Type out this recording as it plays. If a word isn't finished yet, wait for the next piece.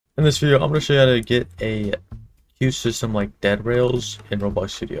In this video, I'm going to show you how to get a queue system like dead rails in Roblox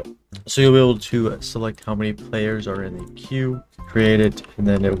Studio. So you'll be able to select how many players are in the queue, create it, and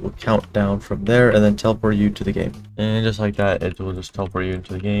then it will count down from there and then teleport you to the game. And just like that, it will just teleport you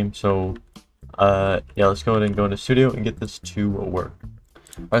into the game. So yeah, let's go ahead and go into Studio and get this to work.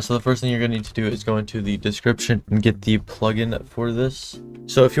 Alright, so the first thing you're going to need to do is go into the description and get the plugin for this.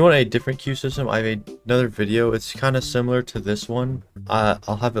 So if you want a different queue system, I have another video. It's kind of similar to this one.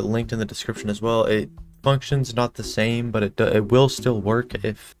 I'll have it linked in the description as well. It functions not the same, but it will still work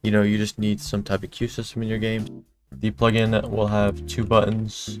if you just need some type of queue system in your game. The plugin will have two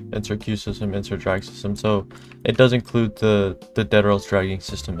buttons: insert queue system, insert drag system. So it does include the dead rails dragging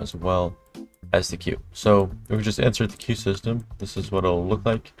system as well as the queue. So if we just insert the queue system, this is what it'll look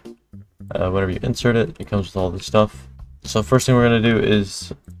like. Whenever you insert it, it comes with all this stuff. So first thing we're going to do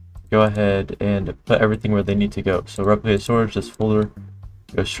is go ahead and put everything where they need to go. So replicated storage, this folder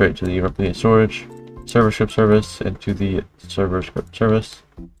goes straight to the replicated storage, server script service into the server script service.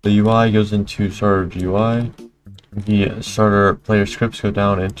 The UI goes into starter UI. The starter player scripts go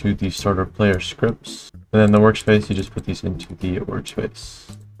down into the starter player scripts. And then the workspace, you just put these into the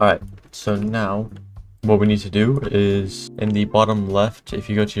workspace. Alright, so now what we need to do is in the bottom left, if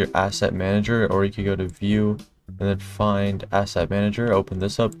you go to your asset manager, or you could go to view and then find asset manager, open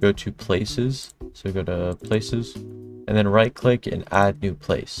this up, go to places. So go to places and then right click and add new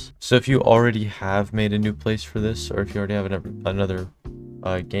place. So if you already have made a new place for this, or if you already have another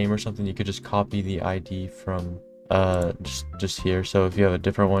game or something, you could just copy the ID from just here. So if you have a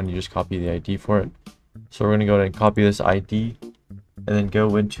different one, you just copy the ID for it. So we're going to go ahead and copy this ID and then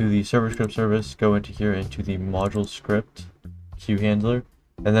go into the server script service, go into here into the module script queue handler,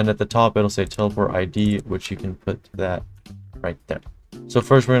 and then at the top it'll say teleport ID, which you can put that right there. So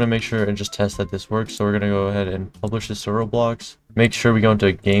first we're going to make sure and just test that this works. So we're going to go ahead and publish this to Roblox. Make sure we go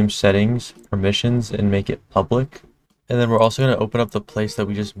into game settings, permissions, and make it public. And then we're also going to open up the place that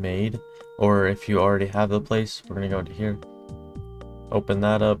we just made, or if you already have the place, we're going to go into here, open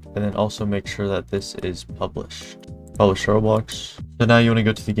that up, and then also make sure that this is published. Publish Roblox. So now you want to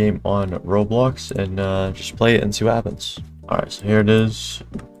go to the game on Roblox and just play it and see what happens. Alright, so here it is.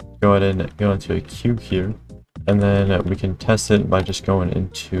 Go ahead and go into a queue here, and then we can test it by just going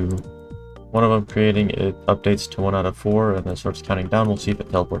into one of them, creating it, updates to 1 out of 4, and then starts counting down. We'll see if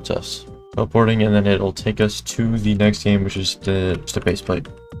it teleports us. Teleporting, and then it'll take us to the next game, which is just a base plate.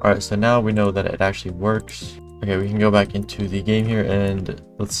 Alright, so now we know that it actually works. Okay, we can go back into the game here and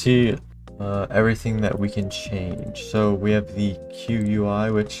let's see everything that we can change. So we have the queue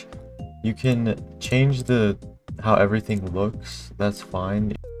UI, which you can change how everything looks. That's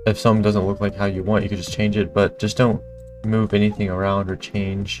fine. If something doesn't look like how you want, you can just change it, but just don't move anything around or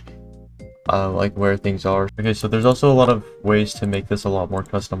change like where things are. Okay, so there's also a lot of ways to make this a lot more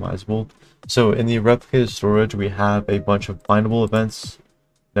customizable. So in the replicated storage, we have a bunch of bindable events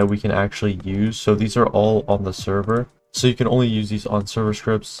that we can actually use. So these are all on the server, so you can only use these on server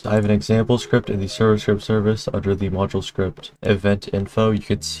scripts. I have an example script in the server script service under the module script event info. You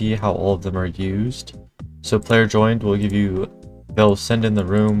can see how all of them are used. So player joined will give you, they'll send in the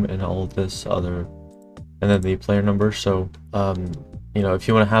room and all of this other, and then the player number. So if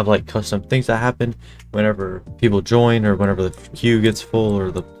you want to have like custom things that happen whenever people join, or whenever the queue gets full,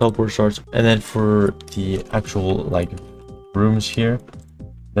 or the teleport starts. And then for the actual like rooms here,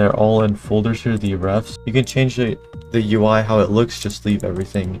 they're all in folders here, the refs. You can change the UI, how it looks, just leave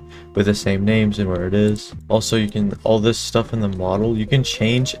everything with the same names and where it is. Also, you can, all this stuff in the model, you can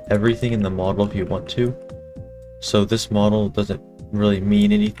change everything in the model if you want to. So this model doesn't really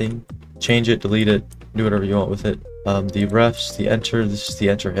mean anything. Change it, delete it, do whatever you want with it. The refs, the enter, this is the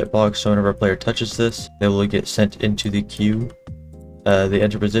enter hitbox. So whenever a player touches this, they will get sent into the queue. The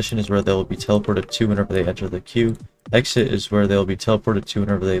enter position is where they'll be teleported to whenever they enter the queue. Exit is where they'll be teleported to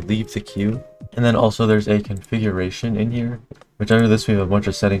whenever they leave the queue. And then also there's a configuration in here, which under this we have a bunch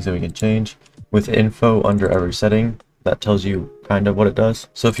of settings that we can change. With info under every setting, that tells you kind of what it does.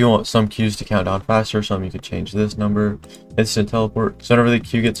 So if you want some queues to count down faster, some you could change this number. Instant teleport, so whenever the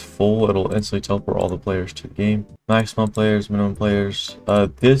queue gets full, it'll instantly teleport all the players to the game. Maximum players, minimum players.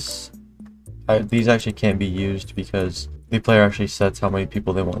 These actually can't be used because the player actually sets how many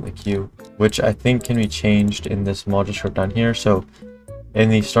people they want in the queue, which I think can be changed in this module script down here. So in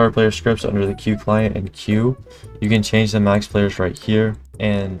the starter player scripts under the queue client and queue, you can change the max players right here,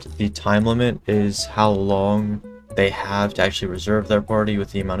 and the time limit is how long they have to actually reserve their party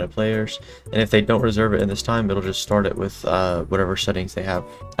with the amount of players. And if they don't reserve it in this time, it'll just start it with whatever settings they have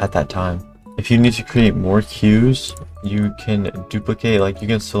at that time. If you need to create more queues, you can duplicate, like you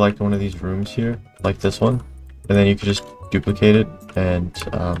can select one of these rooms here, like this one, and then you can just duplicate it, and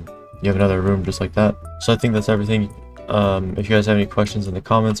you have another room just like that. So I think that's everything. If you guys have any questions in the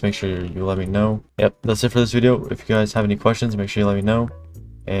comments, make sure you let me know. Yep, that's it for this video. If you guys have any questions, make sure you let me know.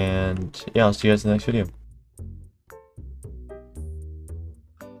 And yeah, I'll see you guys in the next video.